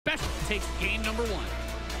SpeCial takes game number 1.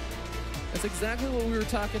 That's exactly what we were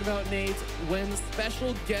talking about, Nate. When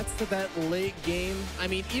SpeCial gets to that late game, I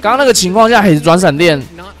mean, 刚刚那个情况下，黑子转闪电，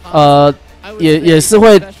也是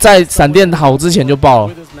会在闪电好之前就爆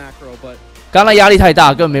了。刚刚那压力太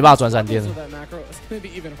大，根本没办法转闪电了。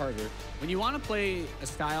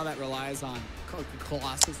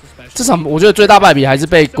这场我觉得最大败笔还是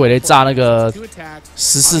被鬼雷炸那个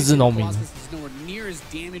14只农民，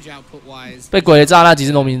被鬼雷炸那几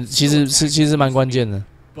只农民其实蛮关键的。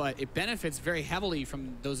 But it benefits very heavily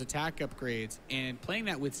from those attack upgrades. And playing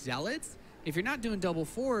that with Zealots, if you're not doing double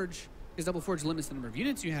forge, because double forge limits the number of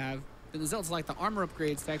units you have, then the Zealots like the armor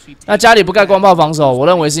upgrades to actually. 那家里不盖光炮防守，我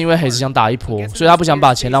认为是因为黑子想打一波，所以他不想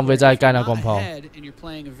把钱浪费在盖那光炮。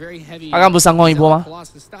他刚不是3光1波吗？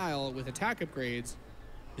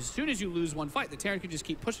 As soon as you lose one fight, the Terran can just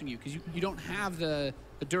keep pushing you because you don't have the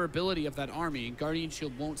durability of that army. Guardian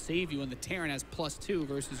Shield won't save you, and the Terran has +2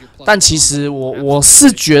 versus your +1. 但其实我是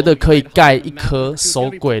觉得可以盖一颗守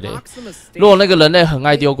鬼雷。如果那个人类很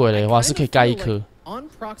爱丢鬼雷的话，是可以盖一颗，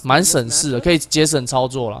蛮省事的，可以节省操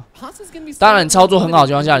作啦。当然，你操作很好的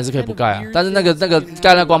情况下，你是可以不盖啊。但是那个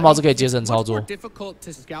盖那光炮是可以节省操作。Difficult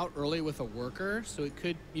to scout early with a worker, so it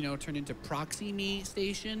could turn into proxy me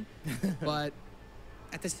station, but.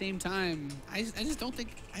 At the same time, I just don't think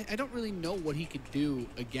I don't really know what he could do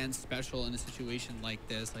against SpeCial in a situation like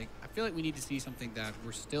this. Like I feel like we need to see something that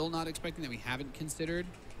we're still not expecting, that we haven't considered.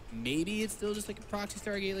 Maybe it's still just like a proxy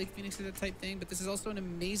Stargate, like Phoenix or that type thing. But this is also an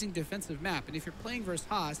amazing defensive map. And if you're playing versus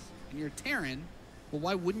Haas and you're Terran, well,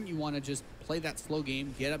 why wouldn't you want to just play that slow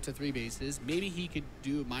game, get up to 3 bases? Maybe he could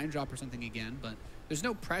do a mind drop or something again, but there's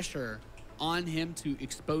no pressure on him to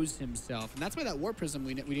expose himself, and that's why that Warp Prism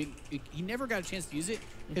he never got a chance to use it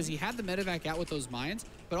because he had the medevac out with those mines,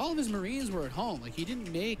 but all of his Marines were at home. Like he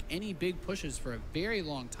didn't make any big pushes for a very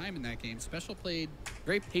long time in that game. SpeCial played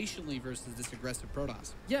very patiently versus this aggressive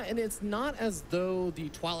Protoss. Yeah, and it's not as though the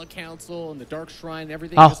Twilight Council and the Dark Shrine and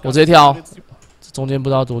everything. 好，我直接跳，中间不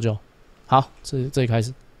知道多久。好，这里开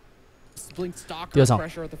始。 Blink Stalker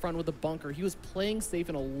pressure at the front with the bunker. He was playing safe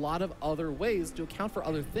in a lot of other ways to account for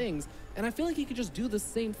other things, and I feel like he could just do the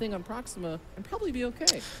same thing on Proxima and probably be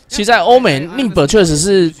okay. 其实，在欧美 ，Nib 确实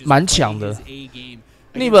是蛮强的。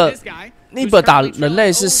Nib 打人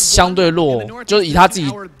类是相对弱，就是以他自己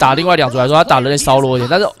打另外2组来说，他打人类稍弱一点。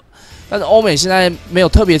但是欧美现在没有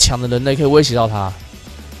特别强的人类可以威胁到他，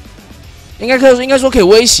应该说可以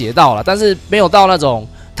威胁到了，但是没有到那种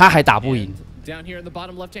他还打不赢。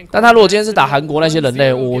 但他如果今天是打韩国那些人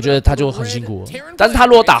类，我觉得他就很辛苦了。但是他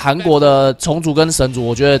如果打韩国的虫族跟神族，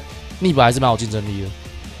我觉得逆本还是蛮有竞争力的。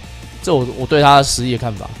这我对他的实力的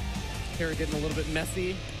看法。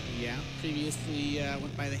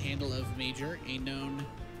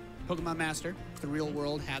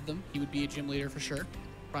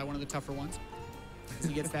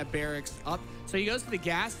He gets that barracks up, so he goes to the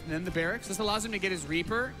gas and then the barracks. This allows him to get his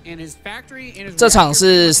Reaper and his factory and his. 这场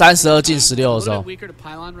是32进16的时候。 Weaker to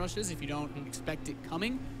pylon rushes if you don't expect it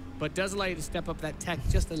coming, but does allow you to step up that tech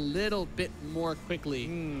just a little bit more quickly.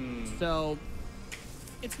 So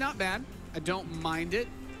it's not bad. I don't mind it.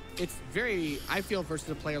 It's very, I feel, versus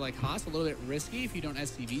a player like Haas, a little bit risky if you don't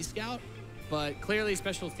SCV scout, but clearly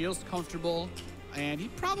SpeCial feels comfortable. And he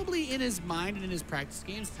probably, in his mind and in his practice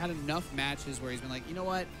games, had enough matches where he's been like, you know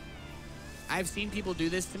what? I've seen people do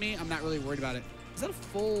this to me. I'm not really worried about it. Is that a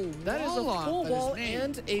full wall? That is a full wall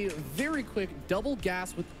and a very quick double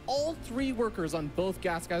gas with all 3 workers on both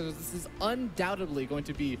gas guys. This is undoubtedly going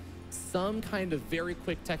to be some kind of very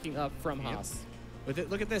quick teching up from Haas. With it,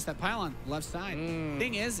 look at this, that pylon, left side.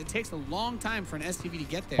 Thing is, it takes a long time for an SCV to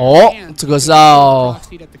get there. 哦，这个是要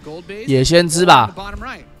野先知吧？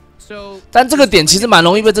 但这个点其实蛮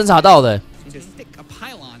容易被侦查到的。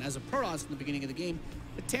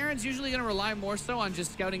Terran's usually going to rely more so on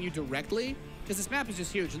just scouting you directly because this map is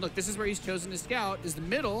just huge. And look, this is where he's chosen to scout, is the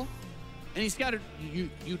middle, and he scouted.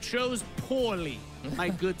 You chose poorly, my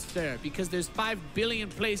good sir, because there's 5 billion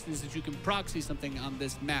places that you can proxy something on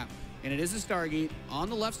this map, and it is a Stargate on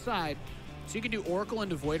the left side. So you can do Oracle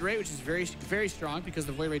into Void Ray, which is very, very strong because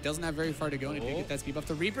the Void Ray doesn't have very far to go, and if you get that speed buff,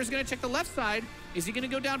 the Reaper's going to check the left side. Is he going to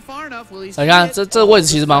go down far enough? Will he? 你看，这个位置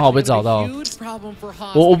其实蛮好被找到。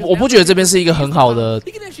我不觉得这边是一个很好的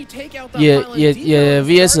也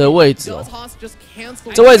VS 的位置哦。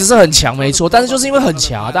这位置是很强没错，但是就是因为很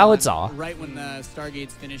强啊，大家会找啊。 Right when the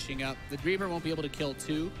Stargate's finishing up, the Reaper won't be able to kill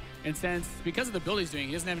 2, and since because of the build he's doing,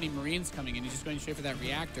 he doesn't have any Marines coming in. He's just going straight for that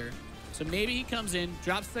reactor. So maybe he comes in,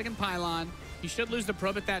 drops the second pylon. He should lose the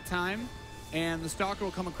probe at that time, and the Stalker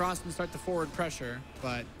will come across and start the forward pressure.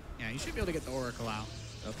 But yeah, he should be able to get the Oracle out.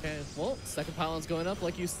 Okay, well, second pylon's going up.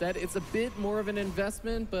 Like you said, it's a bit more of an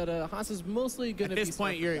investment, but Haas is mostly going to be... At this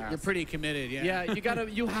point, you're pretty committed, yeah. Yeah,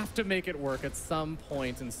 you have to make it work at some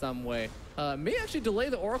point in some way. May actually delay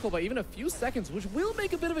the Oracle by even a few seconds, which will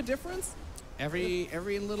make a bit of a difference.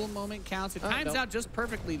 Every little moment counts. It times out just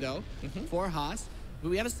perfectly, though, for Haas. But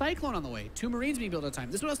we have a Cyclone on the way. 2 Marines being built at a time.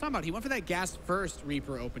 This is what I was talking about. He went for that gas first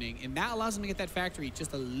Reaper opening, and that allows him to get that factory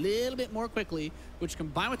just a little bit more quickly, which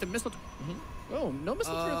combined with the missile... Oh, no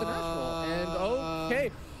missile turret at the natural. And okay,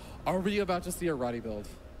 are we about to see a Roddy build?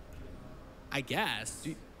 I guess.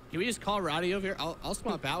 Can we just call Roddy over here? I'll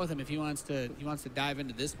swap out with him if he wants to dive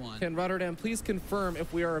into this one. Can Rotterdam please confirm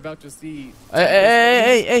if we are about to see...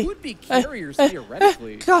 Hey. Would be carriers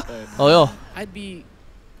theoretically. Oh, yo. I'd be...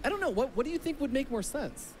 I don't know. What do you think would make more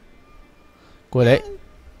sense? Well,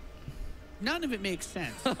 none of it makes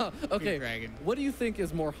sense. Okay. Dragon. What do you think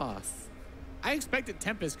is more Haas? I expected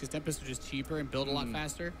Tempest because Tempest are just cheaper and build a lot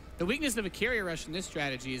faster. The weakness of a carrier rush in this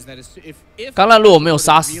strategy is that if 刚才如果没有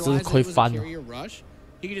杀死，真是亏翻了。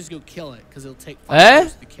 He could just go kill it because it'll take 5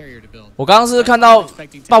 hours for the carrier to build. 我刚刚是看到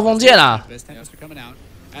暴风剑啊， Tempest are coming out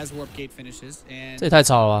as Warp Gate finishes, and 这也太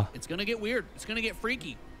吵了吧 it's gonna get weird. It's gonna get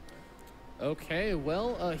freaky. Okay,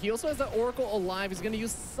 well, he also has that Oracle alive. He's going to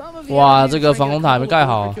use some of the... 哇，这个防空塔还没盖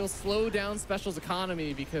好。 He'll slow down Special's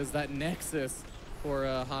economy because that Nexus for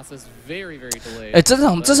Haas is very, very delayed. 哎，这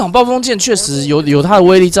场暴风剑确实有它的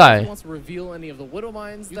威力在，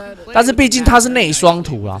但是毕竟它是内双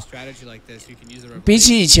图啦。比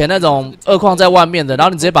起以前那种2矿在外面的，然后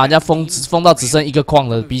你直接把人家封到只剩1个矿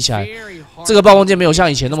的比起来，这个暴风剑没有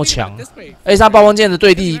像以前那么强，而且它暴风剑的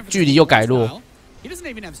对地距离又改弱。 He doesn't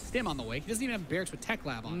even have stim on the way. He doesn't even have barracks with tech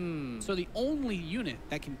lab on. So the only unit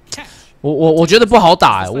that can catch. 我觉得不好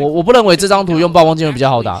打，我不认为这张图用暴风剑会比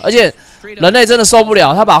较好打，而且人类真的受不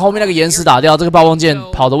了，他把后面那个岩石打掉，这个暴风剑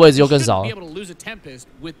跑的位置又更少了。 Yeah,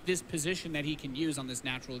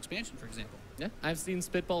 I've seen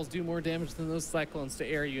Spitballs do more damage than those Cyclones to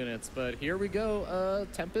air units, but here we go.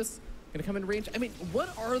 Tempest gonna come in range. I mean, what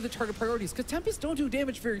are the target priorities? Because Tempest don't do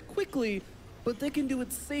damage very quickly, but they can do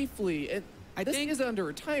it safely. And this thing is under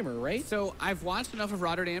a timer, right? So I've watched enough of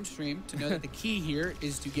Rotterdam's stream to know that the key here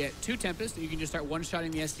is to get 2 Tempests, and you can just start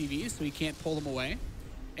one-shotting the SCVs so he can't pull them away.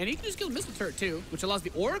 And he can just kill the missile turret too, which allows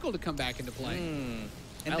the Oracle to come back into play.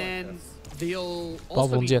 And then they'll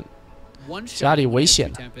also be one-shotting the 2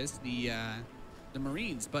 Tempests, the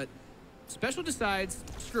Marines. But Special decides,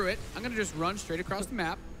 screw it, I'm going to just run straight across the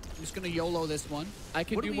map. I'm just going to YOLO this one. I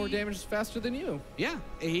can do more damage faster than you. Yeah,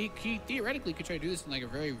 he theoretically could try to do this in like a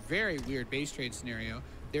very, very weird base trade scenario.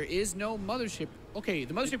 There is no mothership. Okay,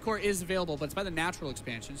 the mothership core is available, but it's by the natural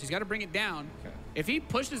expansions. He's got to bring it down. Okay. If he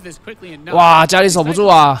pushes this quickly enough, 哇，家里守不住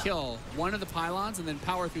啊 kill one of the pylons and then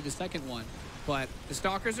power through the second one. But the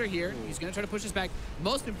Stalkers are here. He's going to try to push this back.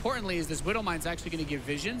 Most importantly is this Widow Mine's actually going to give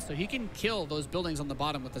vision, so he can kill those buildings on the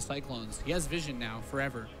bottom with the Cyclones. He has vision now,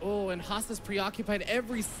 forever. Oh, and Haas is preoccupied.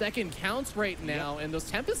 Every second counts right now, and those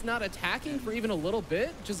Tempests not attacking for even a little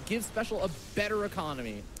bit just gives Special a better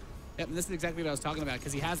economy. Yep, and this is exactly what I was talking about,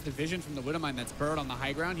 because he has the vision from the Widow Mine that's burrowed on the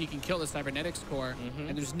high ground. He can kill the Cybernetics core,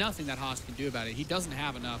 and there's nothing that Haas can do about it. He doesn't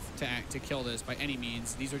have enough to kill this by any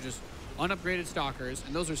means. These are just unupgraded Stalkers,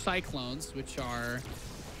 and those are Cyclones, which are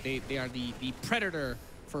they are the predator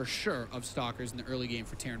for sure of Stalkers in the early game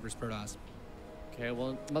for Terran versus Protoss. Okay,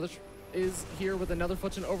 well, Mother is here with another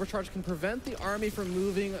Fortune overcharge, can prevent the army from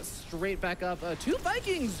moving straight back up. 2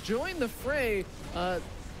 Vikings join the fray.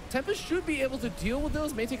 Tempest should be able to deal with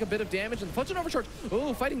those, may take a bit of damage, and the Fortune overcharge,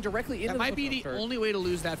 oh, fighting directly into the That might be the only way to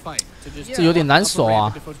lose that fight. To just 这有点难守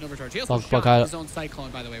啊 He also shot his own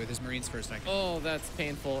Cyclone, by the way, with his Marines for a second. Oh, that's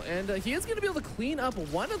painful. And he is going to be able to clean up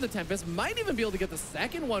one of the Tempests, might even be able to get the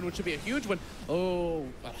second one, which should be a huge one. Oh,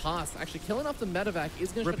 but Haas actually killing off the medevac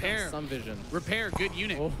is going to shut down some vision. Repair, good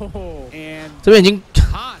unit. Oh. And 这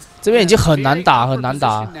边已经很难打，很难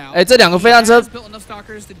打。哎，这2个飞弹车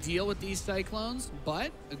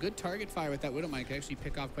good target fire with that Widow Mine could actually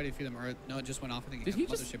pick off quite a few of them. Or no, it just went off. I think did he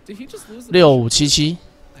just lose the 6577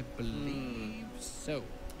 I believe so.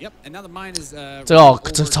 Yep, and now the mine is 这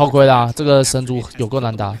超亏的啊，这个神族有够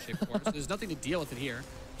难打。There's nothing to deal with it here.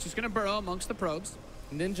 It's just gonna burrow amongst the probes.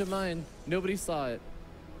 Ninja mine. Nobody saw it.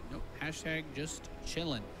 Nope. Hashtag just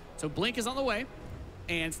chillin'. So Blink is on the way,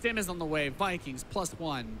 and Stim is on the way. Vikings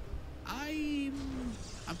 +1. I'm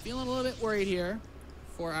feeling a little bit worried here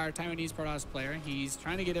for our Taiwanese Protoss player. He's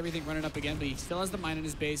trying to get everything running up again, but he still has the mine in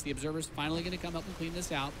his base. The Observer's finally going to come up and clean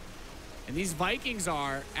this out. And these Vikings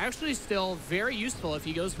are actually still very useful if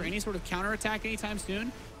he goes for any sort of counterattack anytime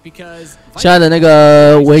soon. Because 现在的那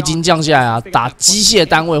个围巾降下来啊，打机械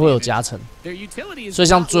单位会有加成，所以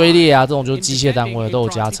像追猎啊这种就是机械单位都有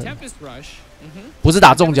加成，不是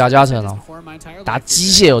打重甲加成哦，打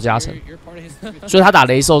机械有加成，所以他打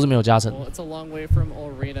雷兽是没有加成。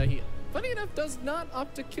Funny enough, does not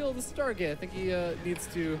opt to kill the Stargate. I think he needs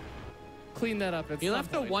to clean that up. He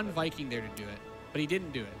left the one Viking there to do it, but he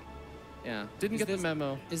didn't do it. Yeah, didn't get the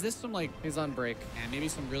memo. Is this some like he's on break? And maybe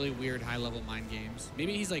some really weird high-level mind games.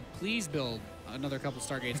 Maybe he's like, please build another couple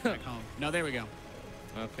Stargates back home. No, there we go.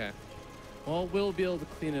 Okay. Well, we'll be able to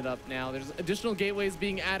clean it up now. There's additional gateways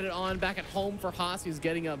being added on back at home for Haas. He's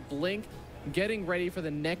getting a blink, getting ready for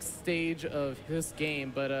the next stage of his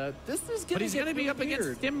game. But this is But he's gonna be up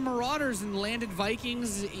against Stim Marauders and landed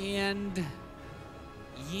Vikings, and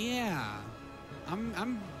yeah,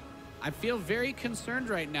 I feel very concerned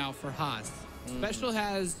right now for Haas. SpeCial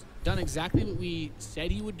has done exactly what we said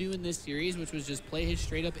he would do in this series, which was just play his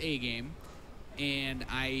straight-up A game. And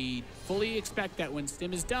I fully expect that when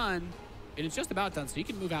Stim is done, and it's just about done, so he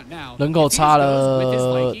can move out now. 人口差了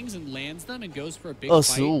25。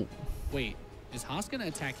Wait, is Haas gonna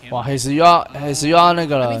attack him? 哇，黑石又要那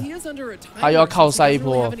个了，他又要靠塞一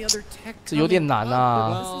波，这有点难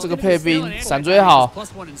啊。这个配兵闪追好，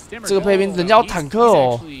这个配兵人家要坦克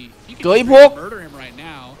哦。 隔一波，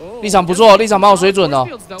立场不错，立场蛮有水准的，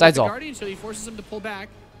再走。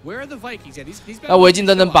那围巾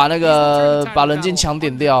等等把那个把人进墙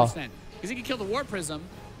点掉。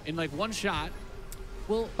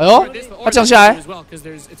哎呦，他降下来。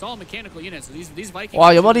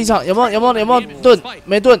哇，有没有立场？有没有盾？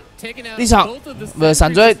没盾。立场不是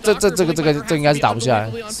闪追，这应该是打不下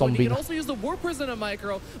来，送兵。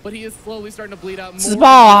自爆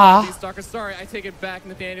啊！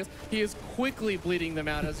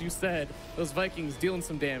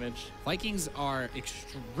 Vikings are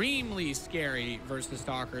extremely scary versus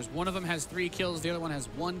Stalkers. One of them has 3 kills, the other one has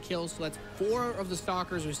 1 kill, so that's 4 of the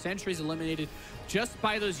Stalkers or sentries eliminated just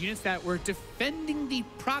by those units that were defending the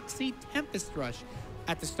proxy Tempest Rush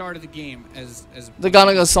at the start of the game. As 这刚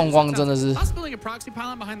那个送光真的是，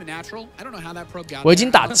我已经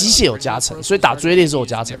打机械有加成，所以打追猎是有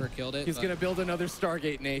加成。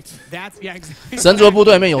神族的部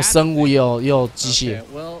队里面有生物，也有机械。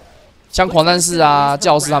 像狂战士啊、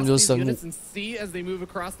教士他们就是生物。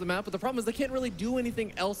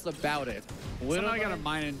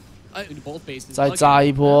再扎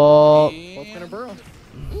一波。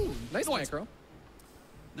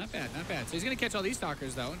Not bad, not bad. So he's gonna catch all these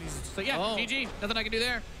stalkers though. He's just like, yeah, GG, nothing I can do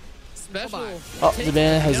there. SpeCial. 哦，这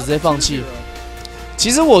边黑石直接放弃。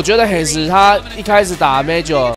其实我觉得黑石他一开始打 Major。